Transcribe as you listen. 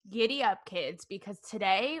Giddy up, kids, because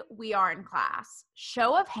today we are in class.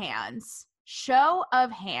 Show of hands. Show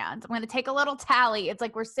of hands. I'm going to take a little tally. It's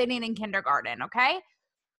like we're sitting in kindergarten, okay?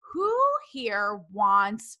 Who here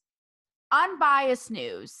wants unbiased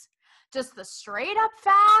news? Just the straight up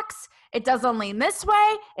facts. It doesn't lean this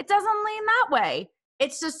way. It doesn't lean that way.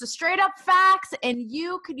 It's just the straight up facts, and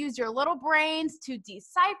you could use your little brains to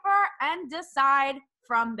decipher and decide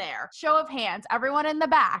from there. Show of hands. Everyone in the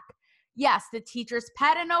back. Yes, the teacher's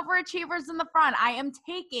pet and overachievers in the front. I am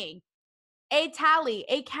taking a tally,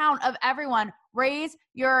 a count of everyone. Raise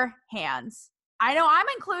your hands. I know I'm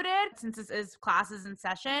included. Since this is classes in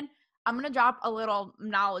session, I'm going to drop a little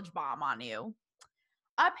knowledge bomb on you.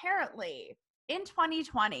 Apparently, in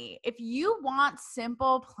 2020, if you want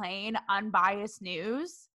simple, plain, unbiased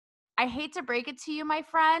news, I hate to break it to you, my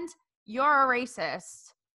friend, you're a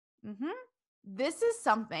racist. This is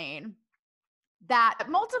something that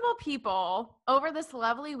multiple people over this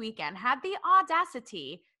lovely weekend had the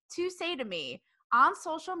audacity to say to me on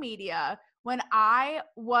social media when I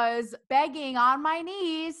was begging on my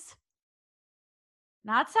knees,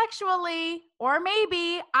 not sexually, or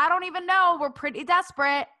maybe, I don't even know, we're pretty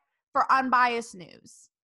desperate for unbiased news.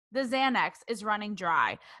 The Xanax is running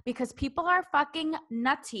dry because people are fucking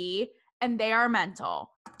nutty and they are mental.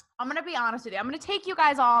 I'm going to be honest with you. I'm going to take you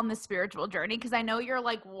guys all on this spiritual journey because I know you're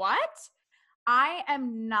like, what? I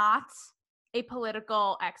am not a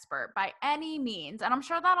political expert by any means. And I'm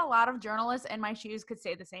sure that a lot of journalists in my shoes could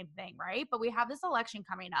say the same thing, right? But we have this election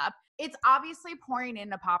coming up. It's obviously pouring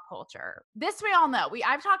into pop culture. This we all know.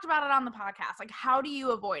 I've talked about it on the podcast. Like, how do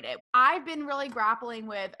you avoid it? I've been really grappling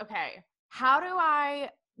with, okay, how do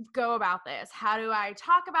I go about this? How do I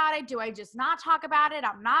talk about it? Do I just not talk about it?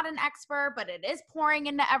 I'm not an expert, but it is pouring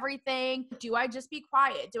into everything. Do I just be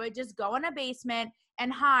quiet? Do I just go in a basement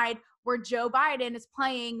and hide where Joe Biden is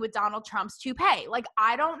playing with Donald Trump's toupee? Like,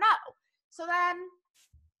 I don't know. So then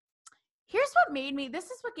this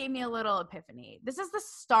is what gave me a little epiphany. This is the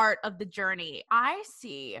start of the journey. I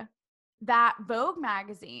see that Vogue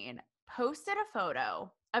magazine posted a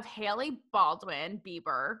photo of Haley Baldwin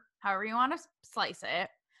Bieber, however you want to slice it,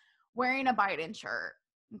 wearing a Biden shirt,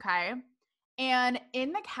 okay? And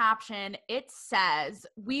in the caption, it says,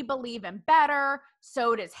 "We believe in better,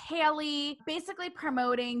 so does Haley," basically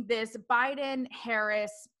promoting this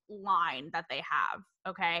Biden-Harris line that they have,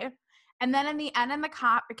 okay? And then in the end, in the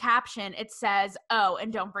caption, it says, "Oh,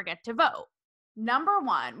 and don't forget to vote." Number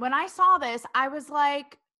one, when I saw this, I was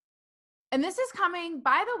like, and this is coming,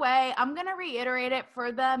 by the way, I'm going to reiterate it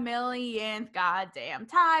for the millionth goddamn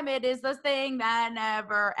time. It is the thing that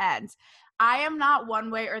never ends. I am not one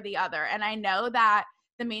way or the other. And I know that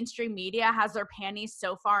the mainstream media has their panties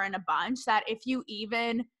so far in a bunch that if you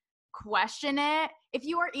even question it, if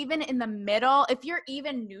you are even in the middle, if you're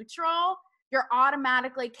even neutral, you're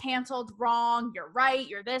automatically canceled, wrong, you're right,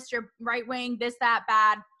 you're this, you're right wing, this, that,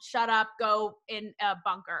 bad, shut up, go in a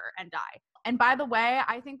bunker and die. And by the way,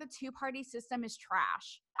 I think the two-party system is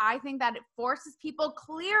trash. I think that it forces people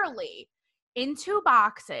clearly into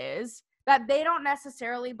boxes that they don't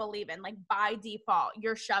necessarily believe in. Like, by default,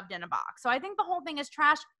 you're shoved in a box. So I think the whole thing is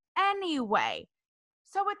trash anyway.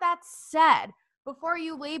 So with that said, before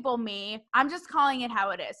you label me, I'm just calling it how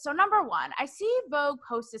it is. So number one, I see Vogue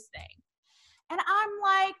post this thing. And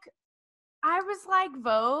I was like,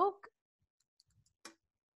 Vogue,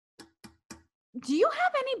 do you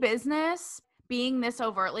have any business being this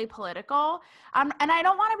overtly political? And I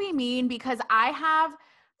don't want to be mean because I have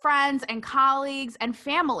friends and colleagues and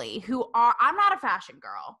family who are, I'm not a fashion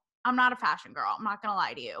girl. I'm not going to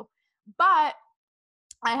lie to you. But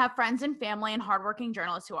I have friends and family and hardworking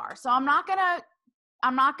journalists who are. So I'm not going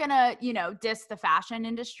to, diss the fashion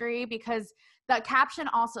industry because the caption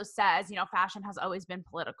also says, fashion has always been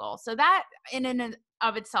political. So that in and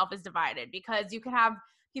of itself is divided because you can have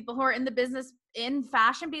people who are in the business in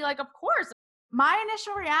fashion be like, of course. My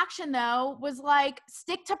initial reaction, though, was like,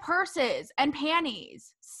 stick to purses and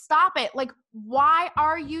panties. Stop it. Like, why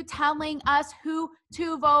are you telling us who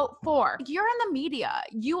to vote for? You're in the media.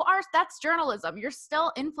 That's journalism. You're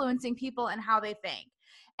still influencing people and how they think.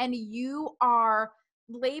 And you are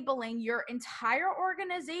labeling your entire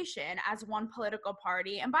organization as one political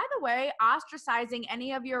party. And by the way, ostracizing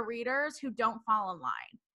any of your readers who don't fall in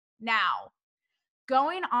line. Now,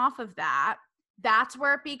 going off of that, that's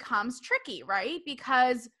where it becomes tricky, right?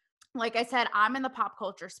 Because like I said, I'm in the pop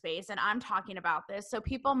culture space and I'm talking about this. So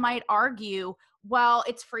people might argue, well,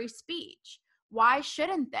 it's free speech. Why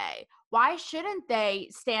shouldn't they? Why shouldn't they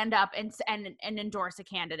stand up and endorse a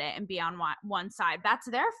candidate and be on one side? That's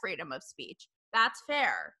their freedom of speech. That's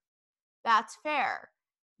fair.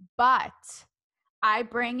 But I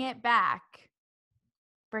bring it back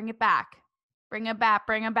bring it back. Bring it back,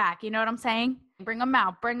 bring it back. You know what I'm saying? Bring them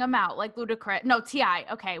out like Ludacris. No, T.I.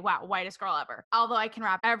 Okay, wow, whitest girl ever. Although I can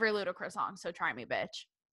rap every Ludacris song, so try me, bitch.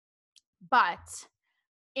 But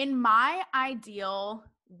in my ideal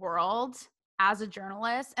world as a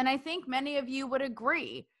journalist, and I think many of you would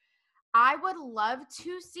agree, I would love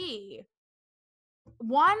to see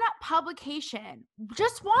one publication,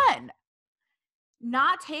 just one,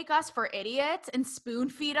 not take us for idiots and spoon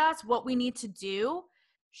feed us what we need to do.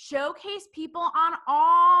 Showcase people on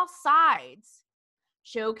all sides.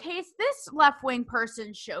 Showcase this left-wing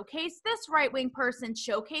person. Showcase this right-wing person.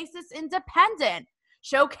 Showcase this independent.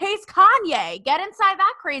 Showcase Kanye. Get inside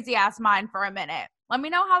that crazy-ass mind for a minute. Let me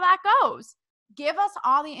know how that goes. Give us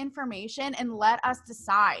all the information and let us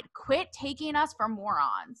decide. Quit taking us for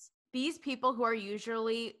morons. These people who are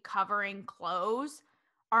usually covering clothes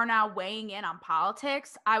are now weighing in on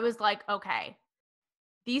politics. I was like, okay,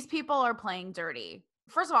 these people are playing dirty.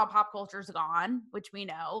 First of all, pop culture's gone, which we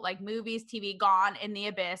know, like movies, TV, gone in the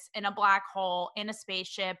abyss, in a black hole, in a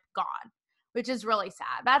spaceship, gone, which is really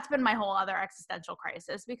sad. That's been my whole other existential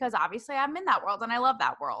crisis because obviously I'm in that world and I love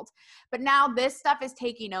that world. But now this stuff is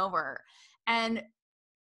taking over. And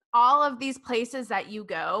all of these places that you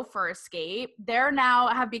go for escape, they're now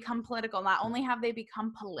have become political. Not only have they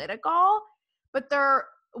become political, but they're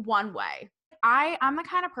one way. I'm the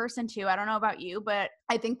kind of person too, I don't know about you, but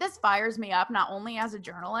I think this fires me up not only as a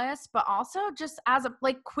journalist, but also just as a,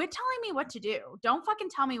 like, quit telling me what to do. Don't fucking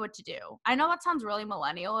tell me what to do. I know that sounds really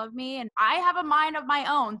millennial of me, and I have a mind of my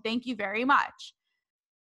own. Thank you very much.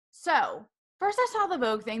 So first I saw the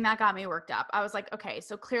Vogue thing that got me worked up. I was like, okay,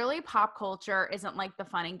 so clearly pop culture isn't like the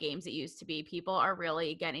fun and games it used to be. People are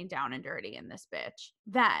really getting down and dirty in this bitch.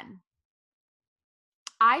 Then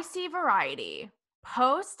I see Variety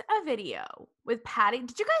post a video with Patty.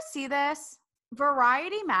 Did you guys see this?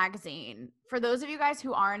 Variety magazine, for those of you guys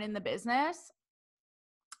who aren't in the business,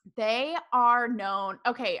 they are known.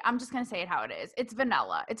 Okay, I'm just going to say it how it is. It's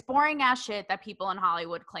vanilla. It's boring ass shit that people in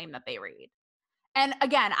Hollywood claim that they read. And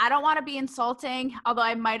again, I don't want to be insulting, although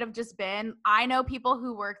I might have just been. I know people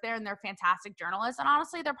who work there and they're fantastic journalists. And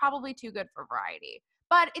honestly, they're probably too good for Variety.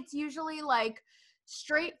 But it's usually like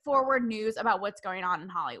straightforward news about what's going on in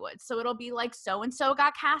Hollywood. So it'll be like, so-and-so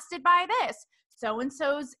got casted by this,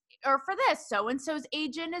 so-and-so's, or for this, so-and-so's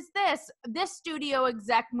agent is this studio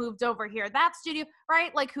exec moved over here, that studio,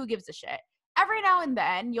 right? Like, who gives a shit? Every now and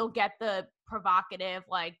then you'll get the provocative,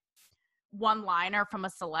 like, one-liner from a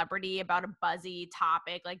celebrity about a buzzy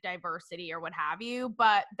topic like diversity or what have you,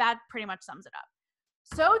 but that pretty much sums it up.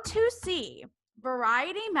 So to see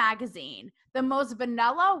Variety magazine, the most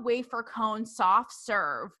vanilla wafer cone soft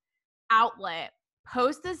serve outlet,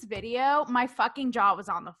 post this video, my fucking jaw was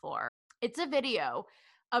on the floor. It's a video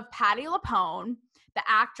of Patti LuPone, the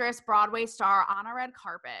actress, Broadway star, on a red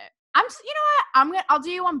carpet. You know what? I'll do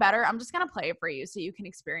you one better. I'm just gonna play it for you so you can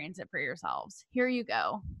experience it for yourselves. Here you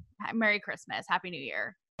go. Merry Christmas. Happy New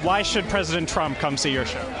Year. Why should President Trump come see your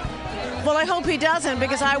show? Well, I hope he doesn't,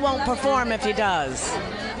 because I won't perform if he does.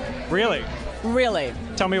 Really? Really.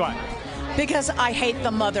 Tell me why. Because I hate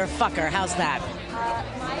the motherfucker. How's that?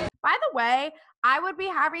 By the way, I would be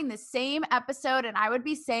having the same episode and I would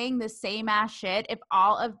be saying the same ass shit if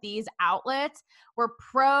all of these outlets were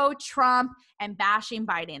pro-Trump and bashing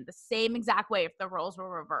Biden the same exact way if the roles were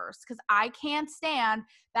reversed. Because I can't stand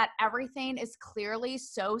that everything is clearly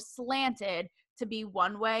so slanted to be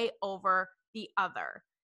one way over the other.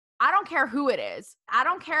 I don't care who it is. I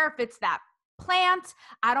don't care if it's that plant.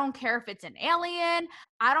 I don't care if it's an alien.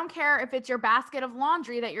 I don't care if it's your basket of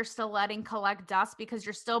laundry that you're still letting collect dust because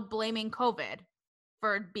you're still blaming COVID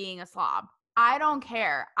for being a slob. I don't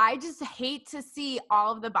care. I just hate to see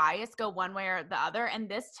all of the bias go one way or the other. And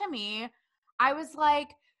this, to me, I was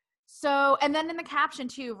like, so, and then in the caption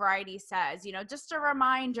too, Variety says, just a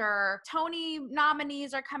reminder, Tony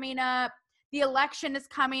nominees are coming up. The election is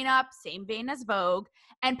coming up, same vein as Vogue,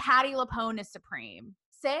 and Patti LuPone is supreme.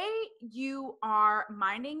 Say you are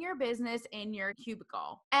minding your business in your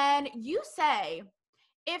cubicle and you say,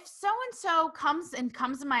 if so-and-so comes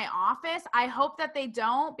in my office, I hope that they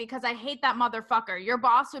don't because I hate that motherfucker. Your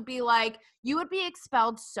boss would be like, you would be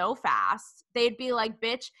expelled so fast. They'd be like,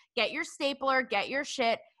 bitch, get your stapler, get your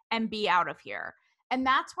shit, and be out of here. And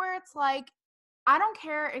that's where it's like, I don't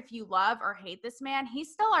care if you love or hate this man.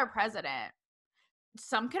 He's still our president.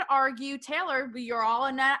 Some could argue, Taylor, you're all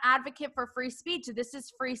an advocate for free speech. This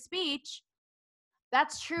is free speech.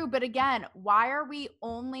 That's true. But again, why are we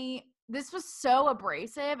only... This was so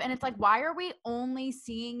abrasive, and it's like, why are we only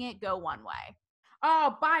seeing it go one way?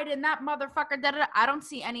 Oh, Biden, that motherfucker, da-da-da. I don't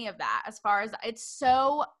see any of that as far as it's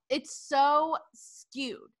so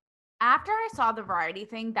skewed. After I saw the Variety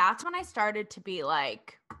thing, that's when I started to be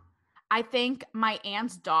like, I think my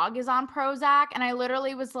aunt's dog is on Prozac. And I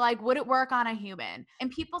literally was like, would it work on a human? And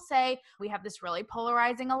people say we have this really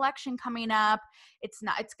polarizing election coming up. It's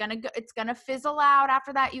gonna fizzle out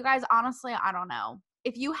after that. You guys, honestly, I don't know.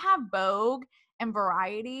 If you have Vogue and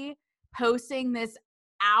Variety posting this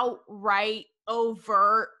outright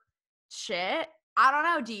overt shit, I don't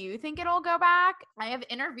know. Do you think it'll go back? I have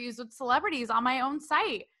interviews with celebrities on my own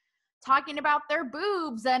site talking about their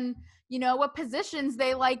boobs and, you know, what positions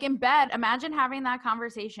they like in bed. Imagine having that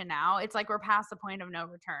conversation now. It's like we're past the point of no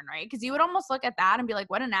return, right? Because you would almost look at that and be like,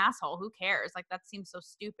 what an asshole. Who cares? Like, that seems so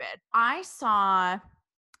stupid. I saw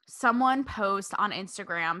someone post on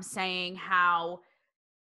Instagram saying how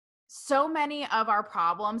so many of our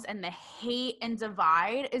problems and the hate and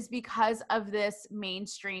divide is because of this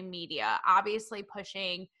mainstream media, obviously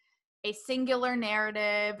pushing a singular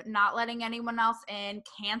narrative, not letting anyone else in,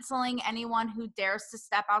 canceling anyone who dares to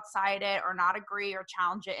step outside it or not agree or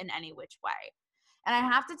challenge it in any which way. And I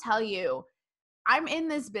have to tell you, I'm in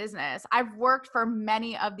this business. I've worked for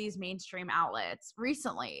many of these mainstream outlets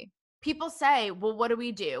recently. People say, well, what do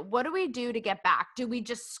we do? What do we do to get back? Do we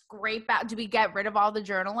just scrape out? Do we get rid of all the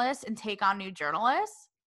journalists and take on new journalists?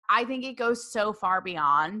 I think it goes so far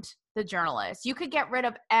beyond the journalists. You could get rid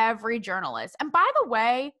of every journalist. And by the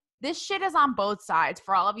way, this shit is on both sides.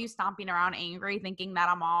 For all of you stomping around angry, thinking that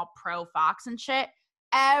I'm all pro Fox and shit,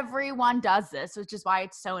 everyone does this, which is why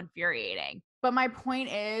it's so infuriating. But my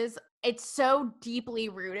point is, it's so deeply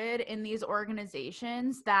rooted in these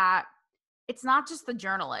organizations that it's not just the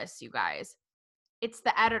journalists, you guys. It's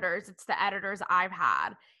the editors. It's the editors I've had.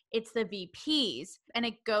 It's the VPs. And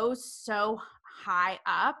it goes so high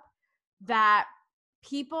up that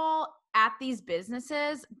people at these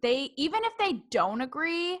businesses, even if they don't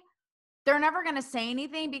agree, they're never going to say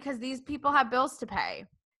anything because these people have bills to pay.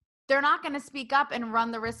 They're not going to speak up and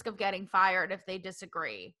run the risk of getting fired if they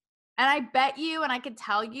disagree. And I bet you, and I could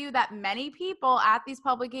tell you that many people at these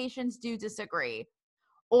publications do disagree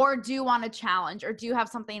or do want to challenge or do have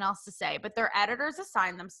something else to say, but their editors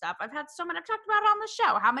assign them stuff. I've had so many, I've talked about it on the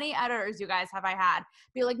show. How many editors, you guys, have I had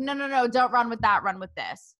be like, no, don't run with that, run with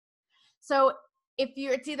this. So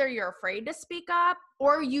it's either you're afraid to speak up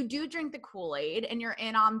or you do drink the Kool-Aid and you're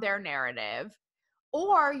in on their narrative,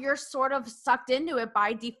 or you're sort of sucked into it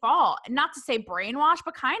by default. Not to say brainwashed,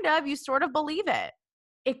 but kind of, you sort of believe it.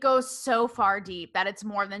 It goes so far deep that it's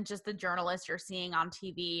more than just the journalists you're seeing on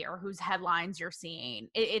TV or whose headlines you're seeing.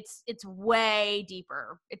 It's way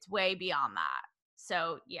deeper. It's way beyond that.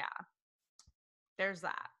 So yeah, there's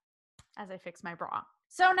that as I fix my bra.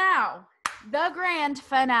 So now, the grand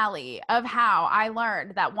finale of how I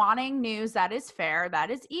learned that wanting news that is fair, that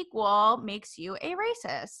is equal, makes you a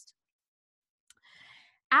racist.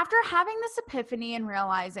 After having this epiphany and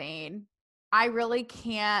realizing I really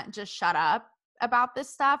can't just shut up about this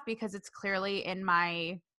stuff because it's clearly in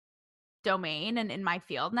my domain and in my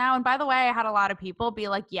field now. And by the way, I had a lot of people be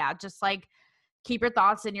like, yeah, just like keep your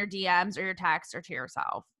thoughts in your DMs or your texts or to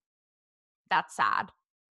yourself. That's sad.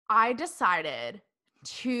 I decided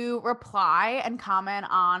to reply and comment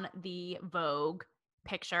on the Vogue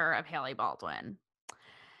picture of Hailey Baldwin.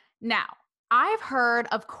 Now, I've heard,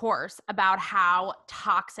 of course, about how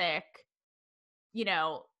toxic,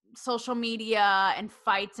 social media and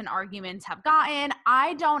fights and arguments have gotten.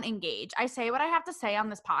 I don't engage. I say what I have to say on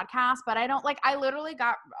this podcast, but I don't I literally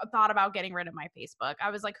thought about getting rid of my Facebook. I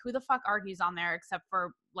was like, who the fuck argues on there except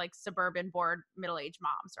for like suburban bored middle-aged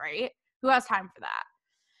moms, right? Who has time for that?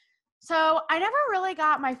 So I never really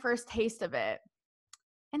got my first taste of it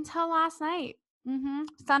until last night.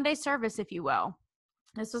 Sunday service, if you will.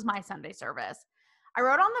 This was my Sunday service. I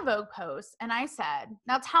wrote on the Vogue post and I said,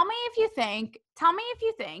 now tell me if you think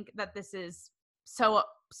that this is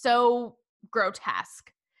so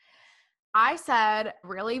grotesque. I said,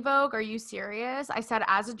 really, Vogue? Are you serious? I said,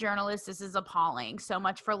 as a journalist, this is appalling. So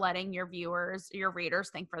much for letting your viewers, your readers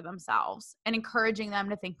think for themselves and encouraging them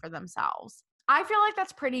to think for themselves. I feel like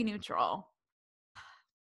that's pretty neutral.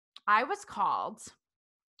 I was called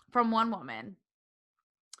from one woman.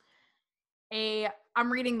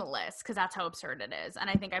 I'm reading the list because that's how absurd it is. And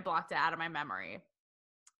I think I blocked it out of my memory.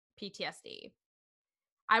 PTSD.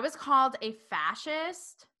 I was called a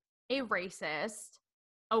fascist, a racist,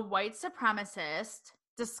 a white supremacist,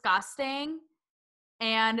 disgusting,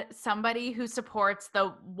 and somebody who supports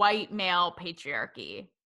the white male patriarchy.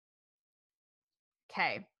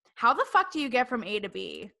 Okay. How the fuck do you get from A to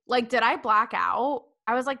B? Like, did I black out?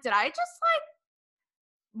 I was like, did I just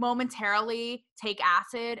momentarily take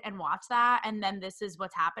acid and watch that? And then this is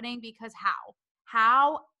what's happening? Because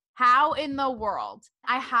how How in the world?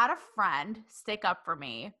 I had a friend stick up for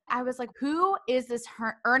me. I was like, who is this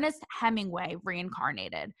Ernest Hemingway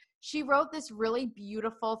reincarnated? She wrote this really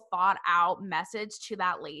beautiful, thought out message to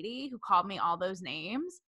that lady who called me all those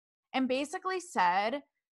names and basically said,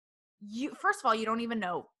 first of all, you don't even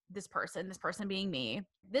know this person being me.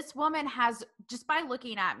 This woman has, just by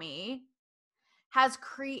looking at me, has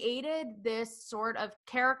created this sort of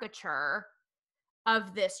caricature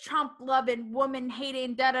of this Trump loving, woman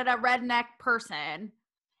hating, redneck person,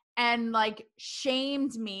 and like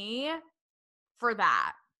shamed me for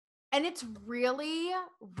that. And it's really,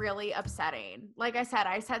 really upsetting. Like I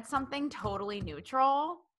said something totally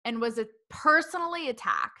neutral and was personally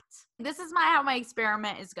attacked. This is how my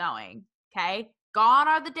experiment is going. Okay. Gone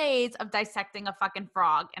are the days of dissecting a fucking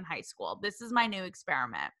frog in high school. This is my new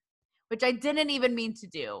experiment, which I didn't even mean to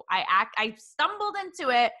do. I stumbled into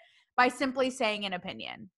it by simply saying an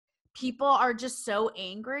opinion. People are just so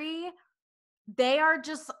angry. They are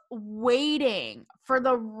just waiting for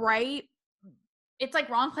the right, it's like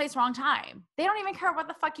wrong place, wrong time. They don't even care what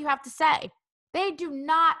the fuck you have to say. They do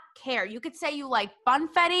not care. You could say you like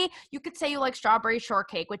funfetti. You could say you like strawberry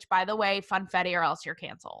shortcake, which, by the way, funfetti or else you're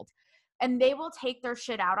canceled. And they will take their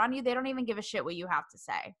shit out on you. They don't even give a shit what you have to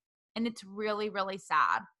say. And it's really, really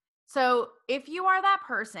sad. So if you are that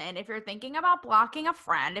person, if you're thinking about blocking a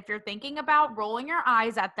friend, if you're thinking about rolling your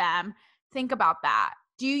eyes at them, think about that.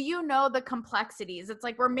 Do you know the complexities? It's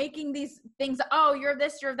like we're making these things, oh, you're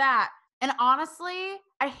this, you're that. And honestly,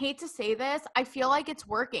 I hate to say this, I feel like it's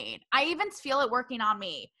working. I even feel it working on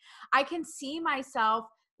me. I can see myself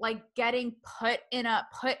like getting put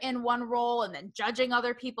in one role and then judging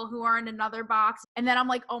other people who are in another box. And then I'm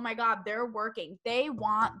like, oh my God, they're working. They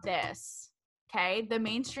want this. Okay. The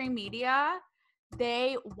mainstream media,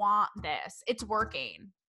 they want this. It's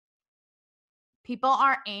working. People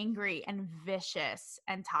are angry and vicious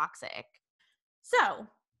and toxic. So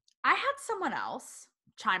I had someone else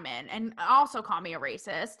chime in and also call me a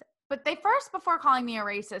racist. But before calling me a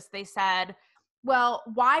racist, they said, well,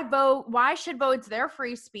 why vote? Why should vote? It's their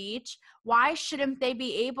free speech. Why shouldn't they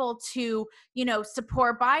be able to,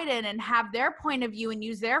 support Biden and have their point of view and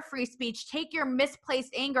use their free speech? Take your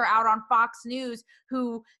misplaced anger out on Fox News,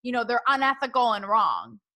 who, they're unethical and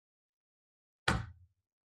wrong.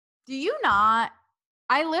 Do you not?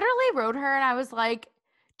 I literally wrote her and I was like,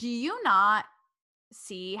 do you not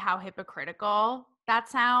see how hypocritical that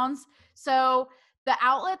sounds? So the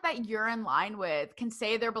outlet that you're in line with can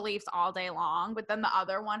say their beliefs all day long, but then the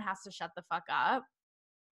other one has to shut the fuck up.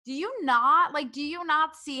 Do you not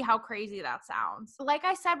see how crazy that sounds? Like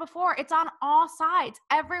I said before, it's on all sides.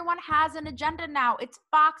 Everyone has an agenda now. It's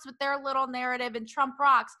Fox with their little narrative and Trump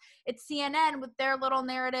rocks. It's CNN with their little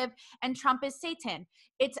narrative and Trump is Satan.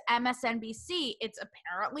 It's MSNBC. It's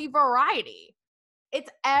apparently Variety. It's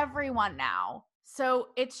everyone now. So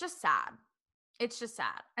it's just sad. It's just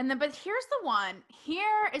sad. But here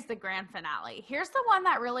is the grand finale. Here's the one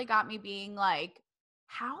that really got me being like,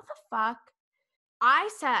 how the fuck? I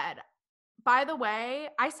said, by the way,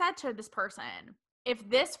 I said to this person, if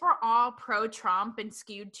this were all pro-Trump and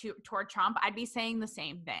skewed toward Trump, I'd be saying the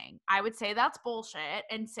same thing. I would say that's bullshit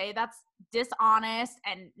and say that's dishonest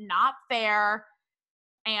and not fair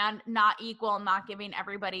and not equal, and not giving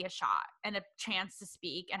everybody a shot and a chance to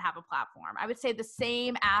speak and have a platform. I would say the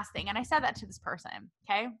same ass thing. And I said that to this person.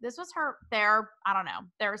 Okay. This was their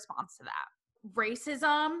response to that.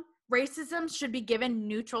 Racism should be given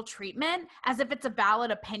neutral treatment as if it's a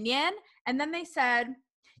valid opinion. And then they said,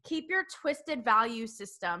 keep your twisted value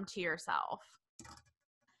system to yourself.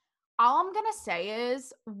 All I'm going to say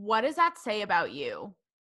is, what does that say about you?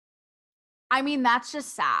 I mean, that's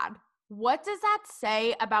just sad. What does that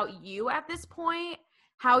say about you at this point?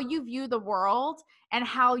 How you view the world and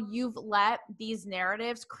how you've let these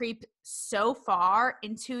narratives creep so far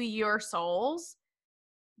into your souls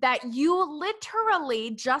that you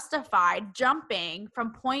literally justified jumping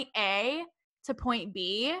from point A to point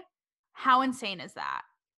B. How insane is that?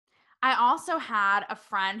 I also had a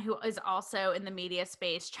friend who is also in the media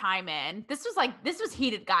space chime in. This was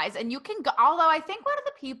heated, guys. And you can go, although I think one of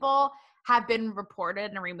the people have been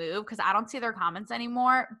reported and removed because I don't see their comments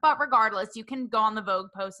anymore. But regardless, you can go on the Vogue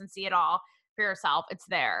post and see it all for yourself. It's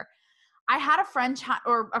there. I had a friend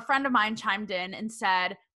a friend of mine chimed in and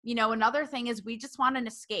said, another thing is we just want an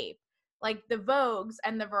escape. Like the Vogues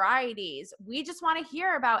and the Varieties, we just want to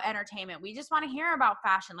hear about entertainment. We just want to hear about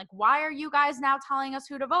fashion. Like, why are you guys now telling us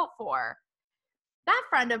who to vote for? That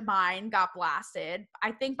friend of mine got blasted,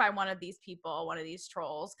 I think, by one of these people, one of these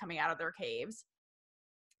trolls coming out of their caves,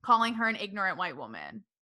 calling her an ignorant white woman.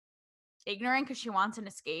 Ignorant because she wants an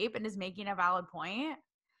escape and is making a valid point.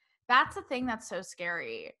 That's the thing that's so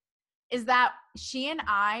scary. is that she and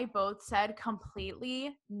I both said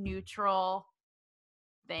completely neutral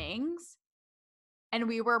things, and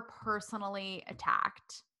we were personally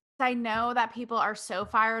attacked. I know that people are so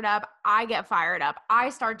fired up. I get fired up. I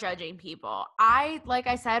start judging people. Like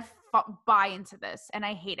I said, buy into this, and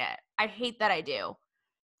I hate it. I hate that I do.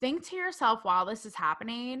 Think to yourself while this is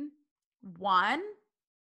happening, one,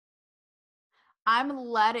 I'm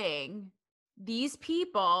letting these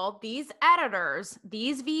people, these editors,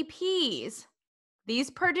 these VPs,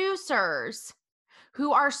 these producers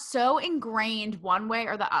who are so ingrained one way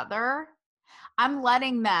or the other, I'm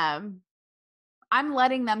letting them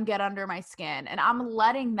get under my skin, and I'm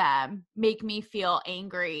letting them make me feel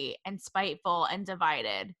angry and spiteful and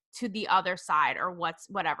divided to the other side or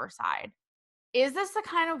whatever side. Is this the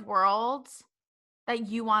kind of world that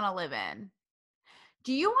you want to live in?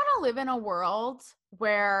 Do you want to live in a world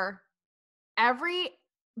where every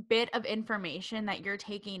bit of information that you're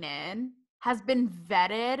taking in has been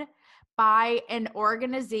vetted by an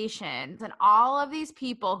organization and all of these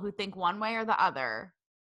people who think one way or the other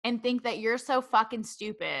and think that you're so fucking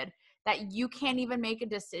stupid that you can't even make a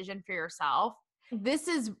decision for yourself? This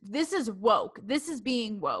is woke. This is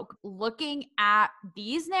being woke. Looking at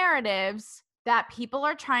these narratives that people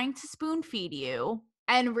are trying to spoon feed you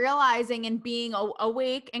and realizing and being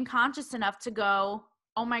awake and conscious enough to go,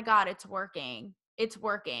 oh my God, it's working. It's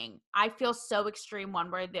working. I feel so extreme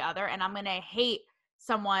one way or the other, and I'm going to hate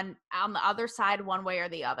someone on the other side one way or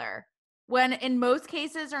the other. When in most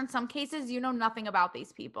cases or in some cases, you know nothing about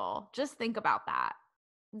these people. Just think about that.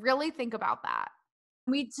 Really think about that.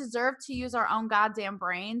 We deserve to use our own goddamn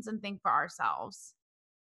brains and think for ourselves.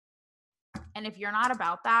 And if you're not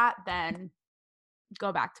about that, then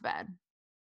go back to bed.